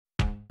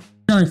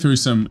Going through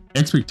some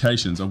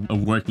expectations of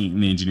working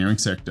in the engineering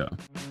sector.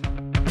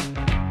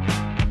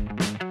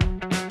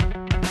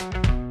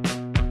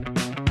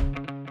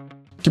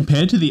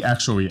 Compared to the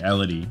actual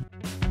reality.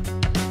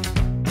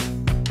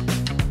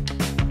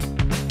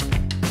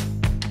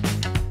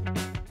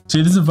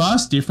 See, there's a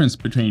vast difference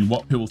between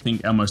what people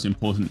think our most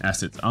important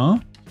assets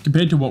are,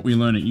 compared to what we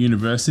learn at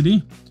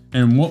university,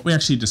 and what we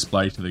actually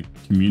display to the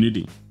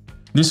community.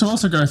 This will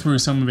also go through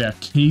some of our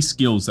key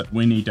skills that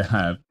we need to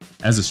have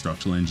as a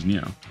structural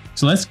engineer.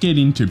 So let's get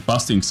into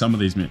busting some of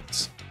these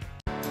myths.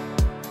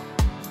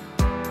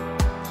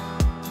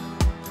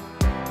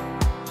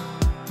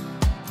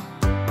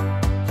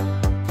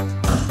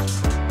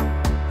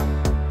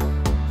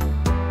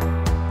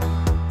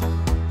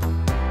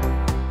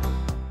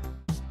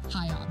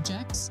 High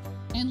objects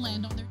and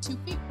land on their 2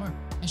 feet, or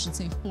I should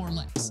say 4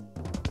 legs.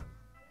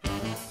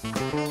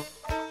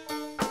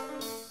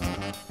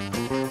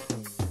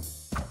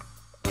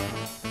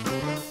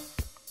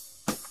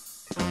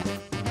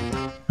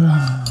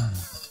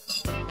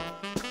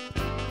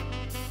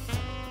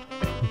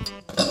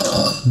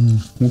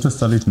 What to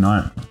study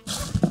tonight?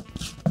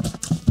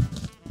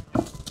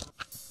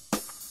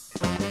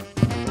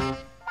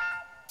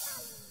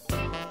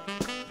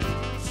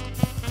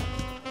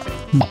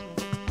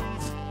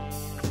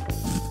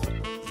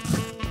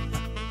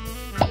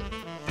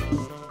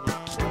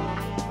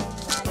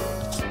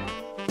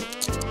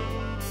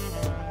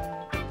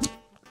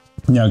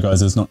 Yeah,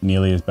 guys, it's not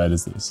nearly as bad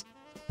as this.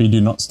 But you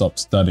do not stop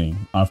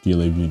studying after you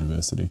leave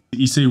university.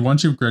 You see,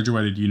 once you've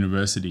graduated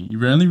university,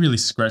 you only really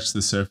scratch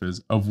the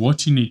surface of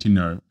what you need to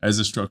know as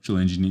a structural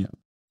engineer.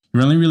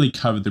 You only really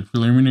covered the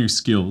preliminary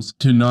skills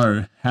to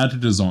know how to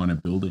design a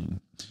building.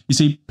 You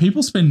see,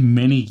 people spend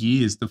many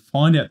years to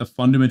find out the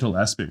fundamental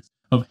aspects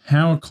of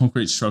how a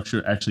concrete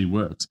structure actually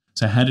works.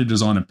 So how to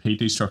design a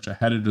PT structure,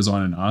 how to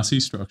design an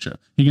RC structure.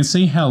 You can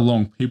see how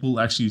long people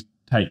actually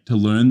take to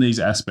learn these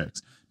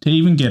aspects to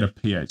even get a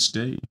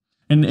PhD.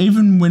 And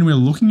even when we're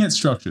looking at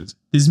structures,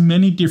 there's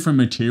many different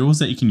materials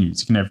that you can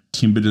use. You can have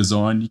timber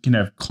design, you can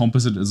have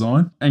composite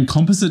design, and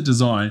composite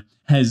design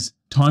has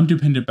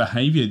time-dependent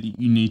behavior that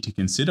you need to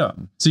consider.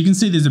 So you can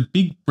see there's a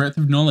big breadth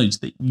of knowledge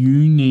that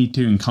you need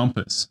to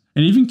encompass.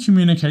 And even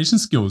communication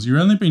skills, you're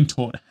only being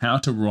taught how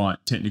to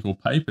write technical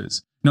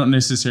papers, not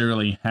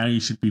necessarily how you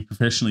should be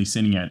professionally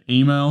sending out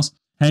emails,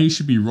 how you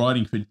should be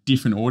writing for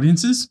different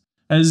audiences,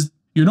 as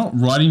you're not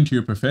writing to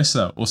your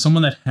professor or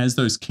someone that has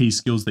those key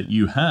skills that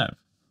you have.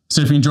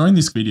 So if you're enjoying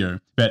this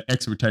video about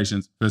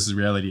expectations versus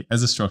reality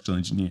as a structural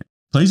engineer,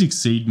 please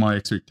exceed my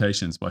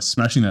expectations by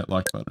smashing that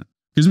like button.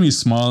 It gives me a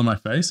smile on my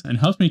face and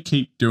helps me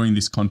keep doing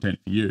this content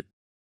for you.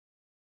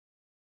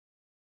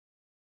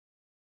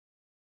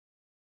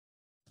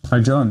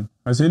 Hi John,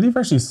 I see that you've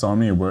actually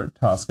assigned me a work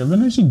task. I've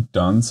never actually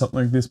done something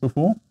like this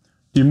before.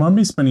 Do you mind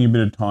me spending a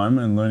bit of time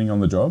and learning on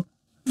the job?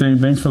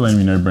 Thanks for letting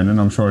me know, Brendan.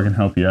 I'm sure I can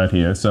help you out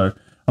here. So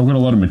I've got a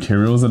lot of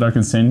materials that I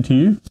can send to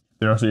you.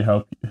 They'll actually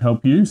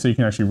help you so you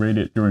can actually read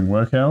it during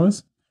work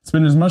hours.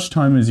 Spend as much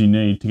time as you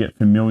need to get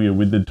familiar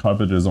with the type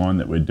of design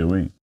that we're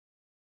doing.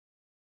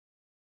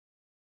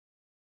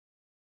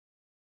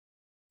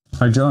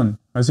 Hi John,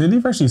 I see that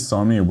you've actually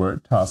assigned me a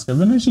work task. I've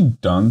never actually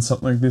done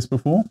something like this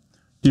before.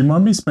 Do you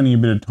mind me spending a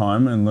bit of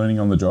time and learning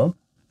on the job?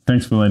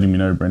 Thanks for letting me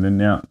know, Brendan.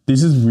 Now,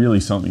 this is really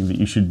something that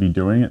you should be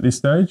doing at this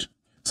stage.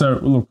 So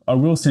look, I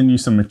will send you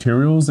some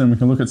materials and we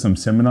can look at some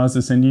seminars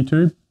to send you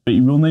to, but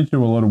you will need to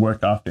do a lot of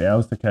work after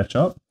hours to catch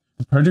up.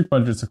 The project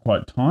budgets are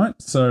quite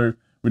tight, so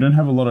we don't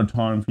have a lot of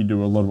time if you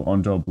do a lot of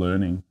on-job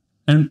learning.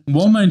 And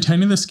while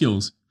maintaining the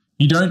skills,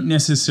 you don't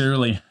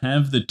necessarily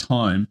have the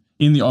time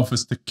in the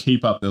office to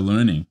keep up the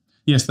learning.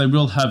 Yes, they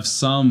will have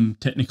some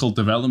technical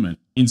development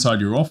inside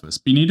your office,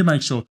 but you need to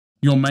make sure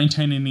you're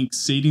maintaining and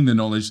exceeding the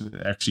knowledge that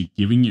they're actually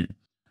giving you,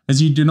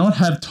 as you do not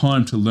have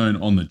time to learn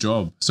on the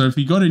job. So if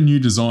you got a new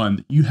design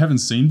that you haven't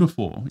seen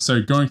before,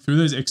 so going through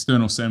those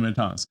external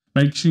seminars,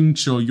 making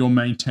sure you're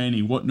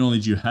maintaining what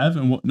knowledge you have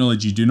and what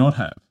knowledge you do not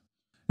have.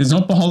 It's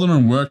not beholden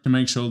on work to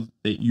make sure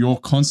that you're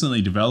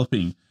constantly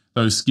developing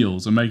those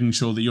skills and making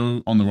sure that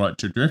you're on the right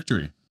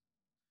trajectory.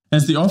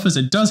 As the office,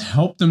 it does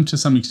help them to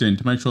some extent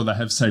to make sure they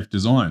have safe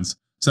designs.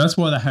 So that's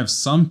why they have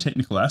some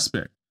technical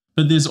aspect.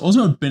 But there's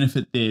also a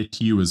benefit there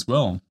to you as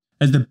well.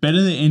 As the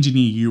better the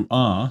engineer you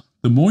are,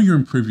 the more you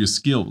improve your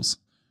skills,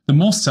 the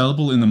more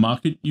sellable in the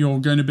market you're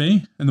going to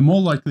be, and the more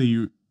likely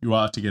you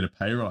are to get a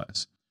pay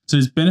rise. So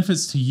there's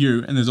benefits to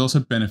you and there's also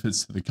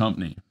benefits to the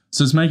company.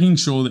 So it's making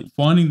sure that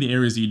finding the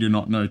areas that you do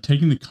not know,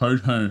 taking the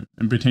code home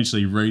and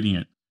potentially reading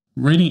it,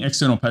 reading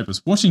external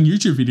papers, watching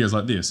YouTube videos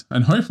like this,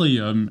 and hopefully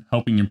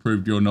helping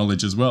improve your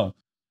knowledge as well.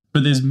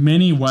 But there's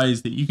many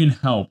ways that you can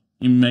help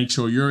and make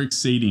sure you're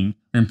exceeding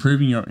or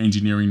improving your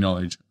engineering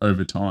knowledge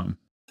over time.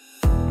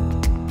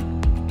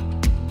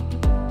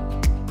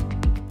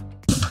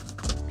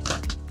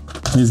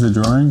 Here's the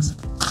drawings,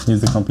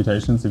 here's the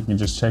computations. If you can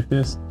just check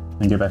this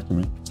and get back to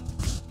me.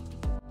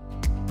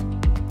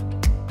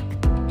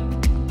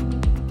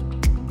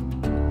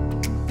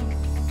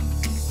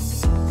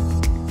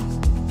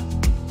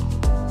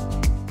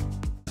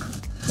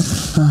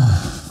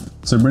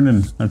 So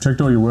Brendan, I've checked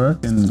all your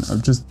work and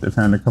I've just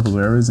found a couple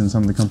of errors in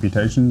some of the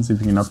computations, if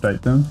you can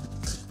update them.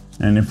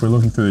 And if we're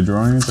looking through the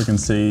drawings, I can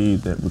see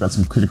that we've got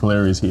some critical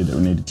areas here that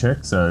we need to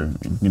check, so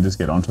you can just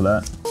get onto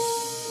that.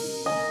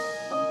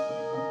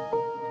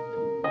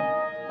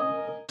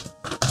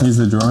 Here's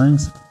the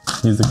drawings,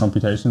 here's the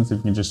computations, if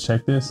you can just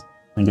check this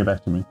and get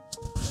back to me.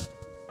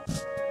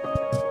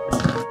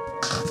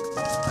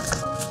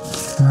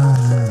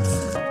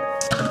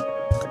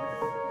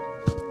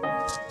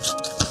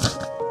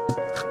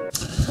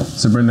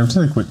 So Brendan, I've just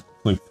had a quick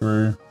flick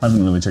through. I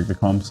haven't really checked the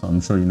comps, so I'm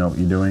sure you know what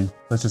you're doing.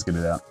 Let's just get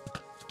it out.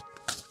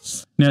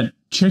 Now,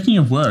 checking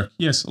of work.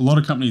 Yes, a lot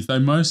of companies, they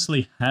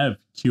mostly have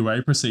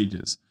QA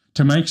procedures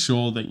to make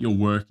sure that your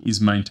work is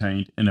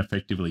maintained and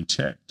effectively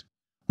checked.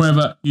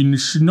 However, you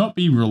should not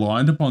be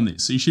reliant upon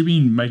this. So you should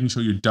be making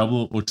sure you're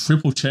double or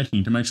triple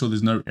checking to make sure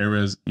there's no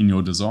errors in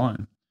your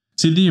design.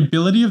 See, the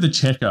ability of the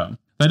checker,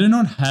 they do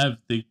not have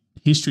the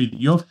history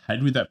that you've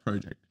had with that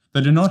project. They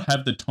do not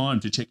have the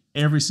time to check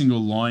every single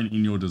line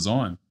in your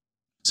design.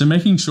 So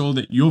making sure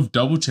that you've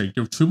double checked,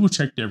 you've triple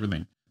checked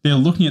everything. They're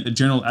looking at the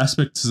general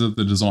aspects of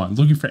the design,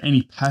 looking for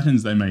any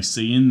patterns they may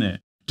see in there.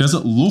 Does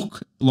it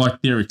look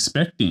like they're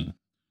expecting?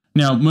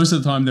 Now, most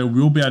of the time they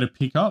will be able to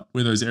pick up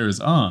where those errors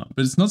are,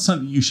 but it's not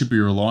something you should be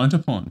reliant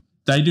upon.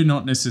 They do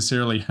not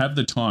necessarily have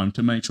the time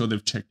to make sure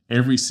they've checked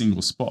every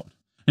single spot.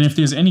 And if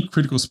there's any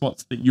critical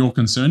spots that you're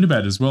concerned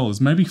about as well, is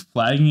maybe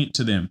flagging it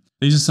to them.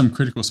 These are some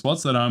critical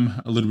spots that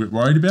I'm a little bit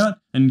worried about,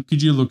 and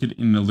could you look at it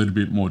in a little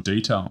bit more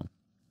detail?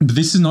 But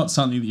this is not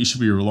something that you should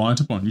be reliant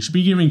upon. You should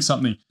be giving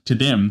something to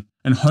them,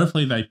 and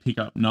hopefully they pick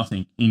up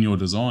nothing in your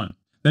design.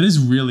 That is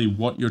really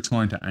what you're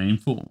trying to aim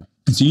for.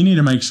 So you need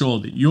to make sure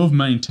that you've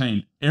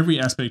maintained every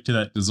aspect to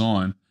that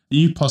design that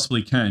you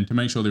possibly can to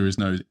make sure there is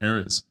no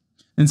errors.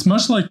 And it's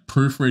much like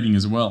proofreading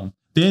as well.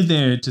 They're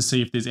there to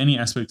see if there's any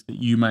aspects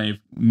that you may have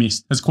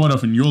missed. As quite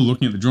often you're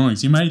looking at the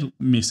drawings, you may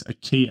miss a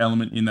key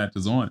element in that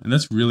design, and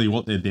that's really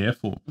what they're there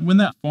for. When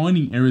they're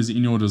finding errors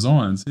in your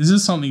designs, this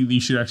is something that you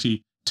should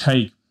actually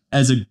take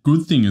as a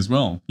good thing as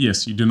well.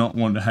 Yes, you do not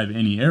want to have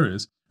any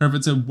errors. However,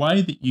 it's a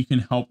way that you can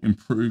help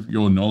improve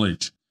your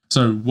knowledge.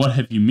 So what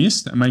have you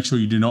missed? And make sure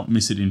you do not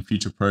miss it in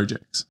future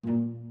projects.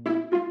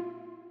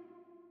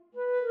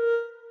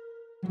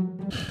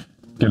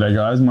 G'day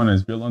guys, my name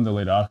is Bill. I'm the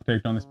lead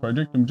architect on this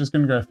project. I'm just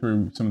going to go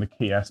through some of the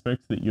key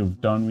aspects that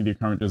you've done with your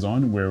current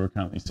design and where we're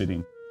currently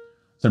sitting.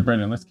 So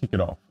Brendan, let's kick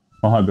it off.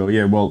 Oh, hi Bill.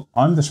 Yeah, well,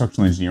 I'm the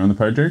structural engineer on the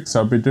project, so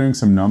I've been doing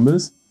some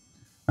numbers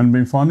and I've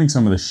been finding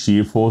some of the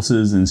shear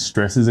forces and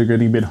stresses are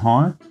getting a bit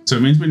high. So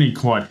it means we need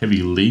quite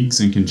heavy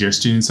legs and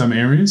congestion in some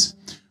areas.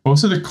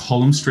 Also, the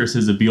column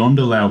stresses are beyond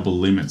allowable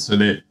limits. So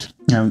that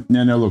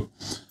now look,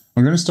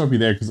 I'm going to stop you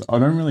there because I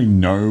don't really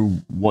know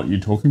what you're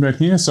talking about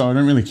here. So I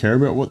don't really care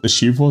about what the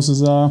shear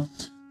forces are,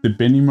 the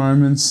bending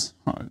moments.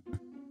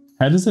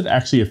 How does it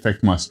actually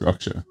affect my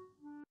structure?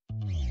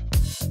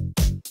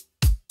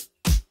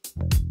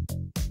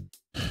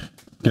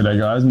 G'day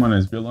guys, my name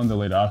is Bill. I'm the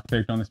lead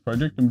architect on this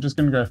project. I'm just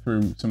going to go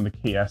through some of the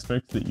key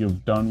aspects that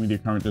you've done with your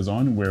current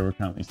design and where we're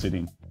currently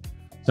sitting.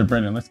 So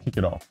Brendan, let's kick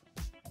it off.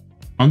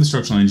 I'm the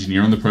structural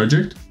engineer on the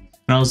project,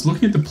 and I was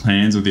looking at the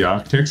plans of the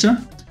architecture.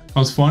 I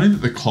was finding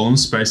that the column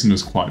spacing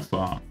was quite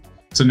far.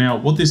 So now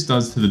what this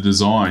does to the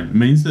design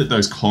means that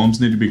those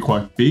columns need to be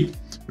quite big.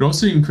 It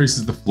also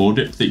increases the floor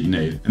depth that you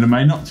need, and it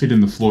may not fit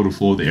in the floor to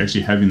floor that you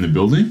actually have in the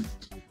building.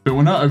 But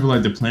when I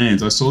overlaid the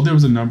plans, I saw there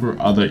was a number of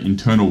other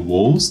internal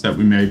walls that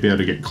we may be able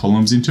to get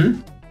columns into.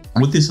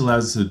 What this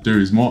allows us to do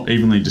is more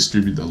evenly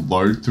distribute the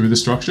load through the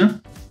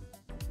structure.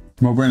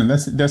 Well, Brendan,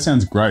 that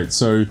sounds great.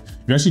 So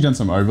you've actually done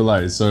some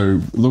overlays.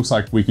 So it looks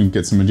like we can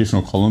get some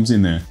additional columns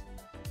in there.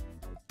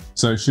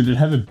 So should it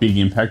have a big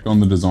impact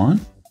on the design?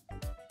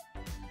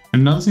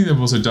 Another thing they've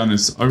also done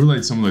is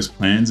overlaid some of those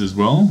plans as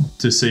well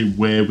to see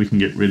where we can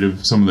get rid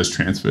of some of those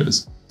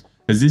transfers.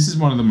 As this is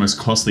one of the most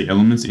costly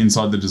elements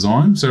inside the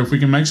design. So if we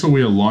can make sure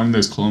we align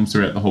those columns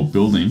throughout the whole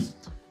building,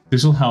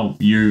 this will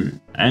help you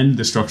and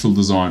the structural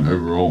design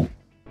overall.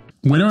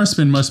 Where do I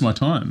spend most of my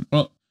time?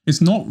 Well,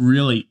 it's not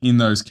really in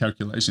those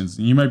calculations.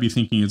 You may be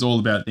thinking it's all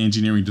about the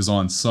engineering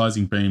design,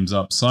 sizing beams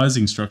up,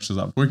 sizing structures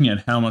up, working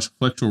out how much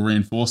flexural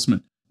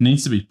reinforcement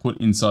needs to be put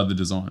inside the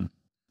design.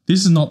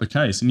 This is not the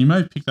case, and you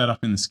may pick that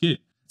up in the skit.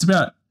 It's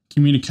about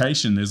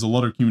communication. There's a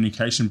lot of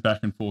communication back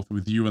and forth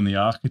with you and the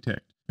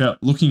architect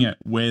about looking at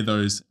where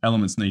those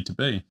elements need to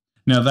be.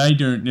 Now, they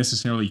don't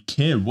necessarily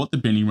care what the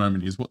bending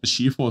moment is, what the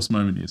shear force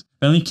moment is.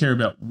 They only care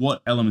about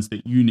what elements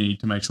that you need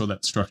to make sure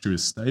that structure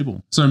is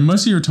stable. So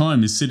most of your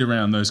time is sit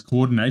around those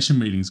coordination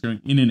meetings,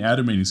 going in and out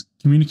of meetings,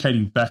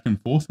 communicating back and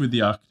forth with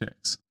the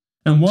architects.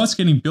 And while it's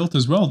getting built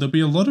as well, there'll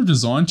be a lot of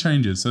design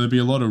changes. So there'll be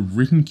a lot of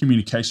written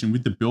communication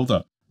with the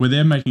builder where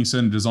they're making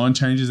certain design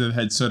changes that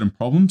had certain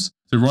problems.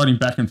 So writing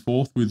back and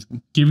forth with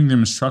giving them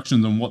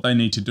instructions on what they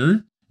need to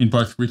do in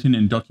both written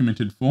and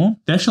documented form.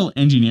 The actual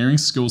engineering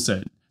skill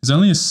set is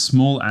only a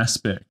small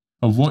aspect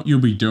of what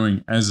you'll be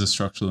doing as a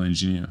structural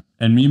engineer.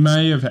 And you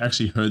may have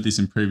actually heard this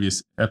in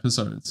previous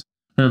episodes.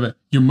 However,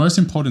 your most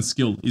important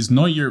skill is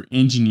not your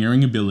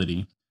engineering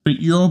ability,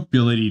 but your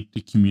ability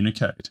to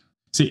communicate.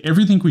 See,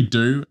 everything we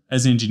do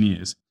as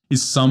engineers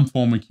is some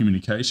form of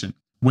communication,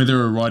 whether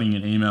we're writing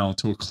an email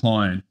to a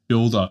client,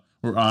 builder,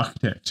 or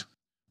architect,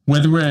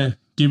 whether we're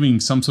giving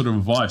some sort of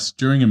advice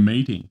during a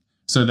meeting,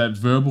 so that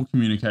verbal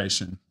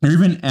communication, or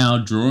even our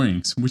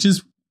drawings, which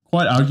is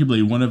quite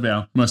arguably one of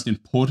our most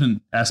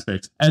important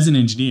aspects as an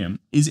engineer,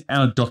 is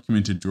our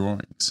documented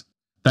drawings.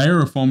 They are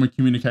a form of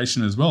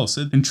communication as well.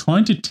 So in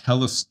trying to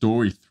tell a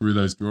story through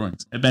those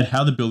drawings about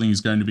how the building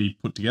is going to be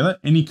put together,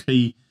 any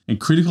key and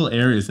critical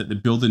areas that the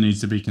builder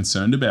needs to be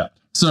concerned about.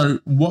 So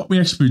what we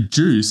actually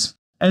produce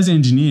as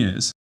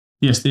engineers,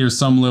 yes, there is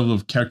some level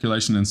of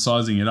calculation and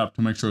sizing it up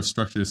to make sure a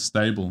structure is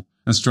stable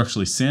and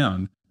structurally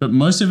sound, but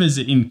most of it is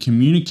in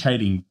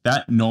communicating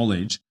that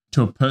knowledge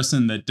to a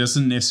person that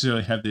doesn't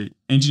necessarily have the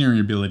engineering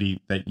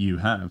ability that you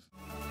have.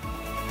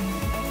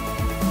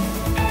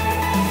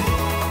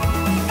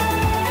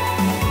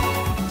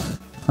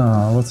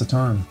 Oh, what's the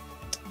time?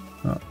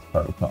 Oh, it's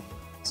 5 o'clock.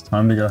 It's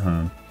time to go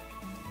home.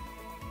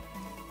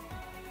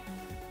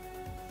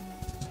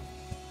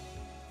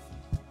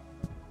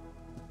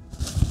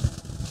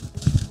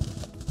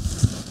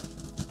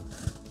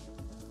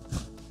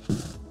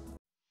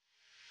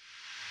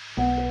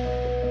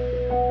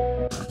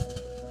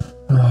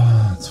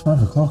 Oh, it's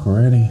 5 o'clock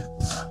already.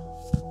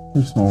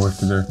 Here's more work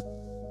to do.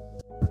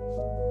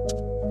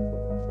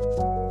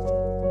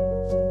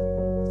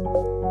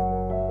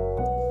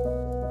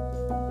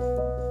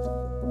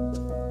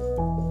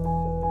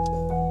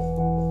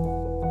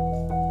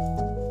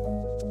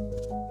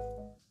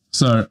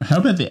 So how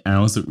about the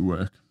hours that we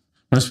work?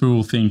 Most people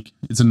will think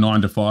it's a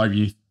 9 to 5,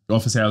 your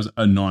office hours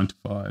are 9 to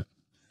 5.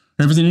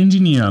 However, as an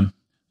engineer,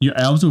 your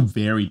hours will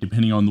vary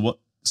depending on what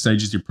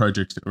stages your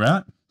projects are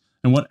at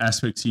and what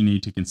aspects you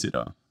need to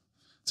consider.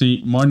 So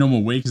my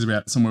normal week is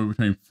about somewhere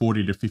between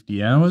 40 to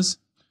 50 hours,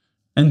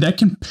 and that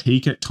can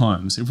peak at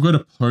times. If we've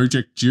got a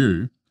project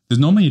due, there's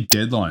normally a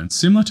deadline.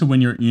 Similar to when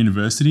you're at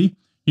university,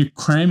 you're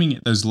cramming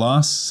at those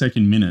last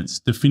second minutes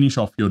to finish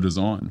off your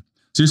design.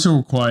 So this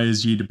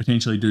requires you to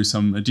potentially do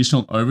some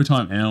additional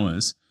overtime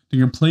hours to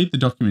complete the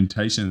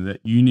documentation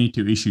that you need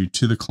to issue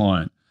to the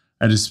client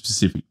at a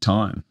specific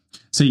time.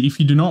 So if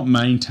you do not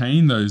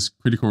maintain those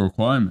critical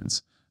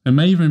requirements, it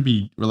may even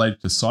be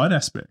related to site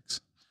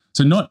aspects.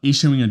 So not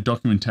issuing a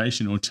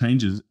documentation or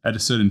changes at a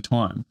certain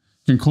time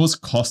can cause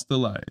cost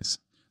delays.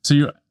 So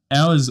your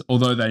hours,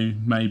 although they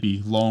may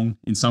be long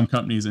in some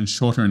companies and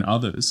shorter in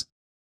others,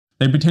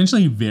 they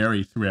potentially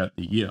vary throughout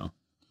the year,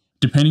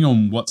 depending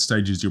on what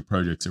stages your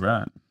projects are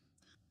at.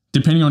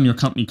 Depending on your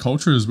company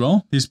culture as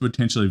well, this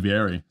potentially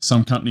vary.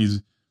 Some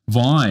companies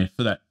vie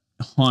for that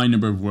high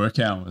number of work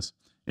hours.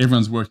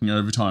 Everyone's working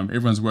overtime,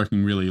 everyone's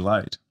working really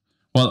late.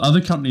 While other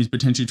companies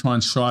potentially try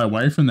and shy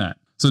away from that.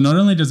 So not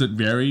only does it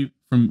vary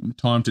from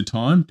time to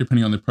time,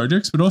 depending on the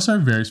projects, but also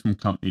varies from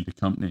company to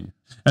company.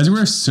 As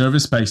we're a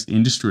service-based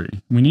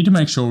industry, we need to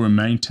make sure we're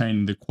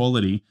maintaining the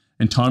quality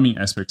and timing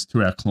aspects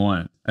to our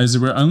client, as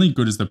we're only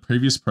good as the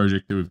previous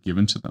project that we've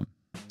given to them.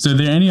 So are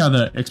there any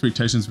other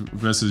expectations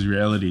versus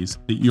realities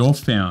that you've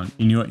found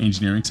in your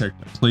engineering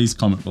sector? Please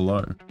comment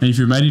below. And if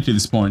you've made it to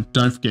this point,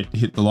 don't forget to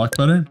hit the like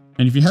button.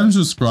 And if you haven't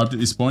subscribed at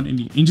this point and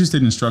you're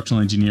interested in structural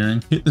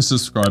engineering, hit the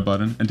subscribe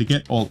button and to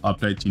get all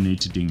updates you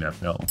need to ding that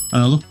bell.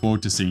 And I look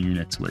forward to seeing you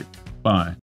next week. Bye.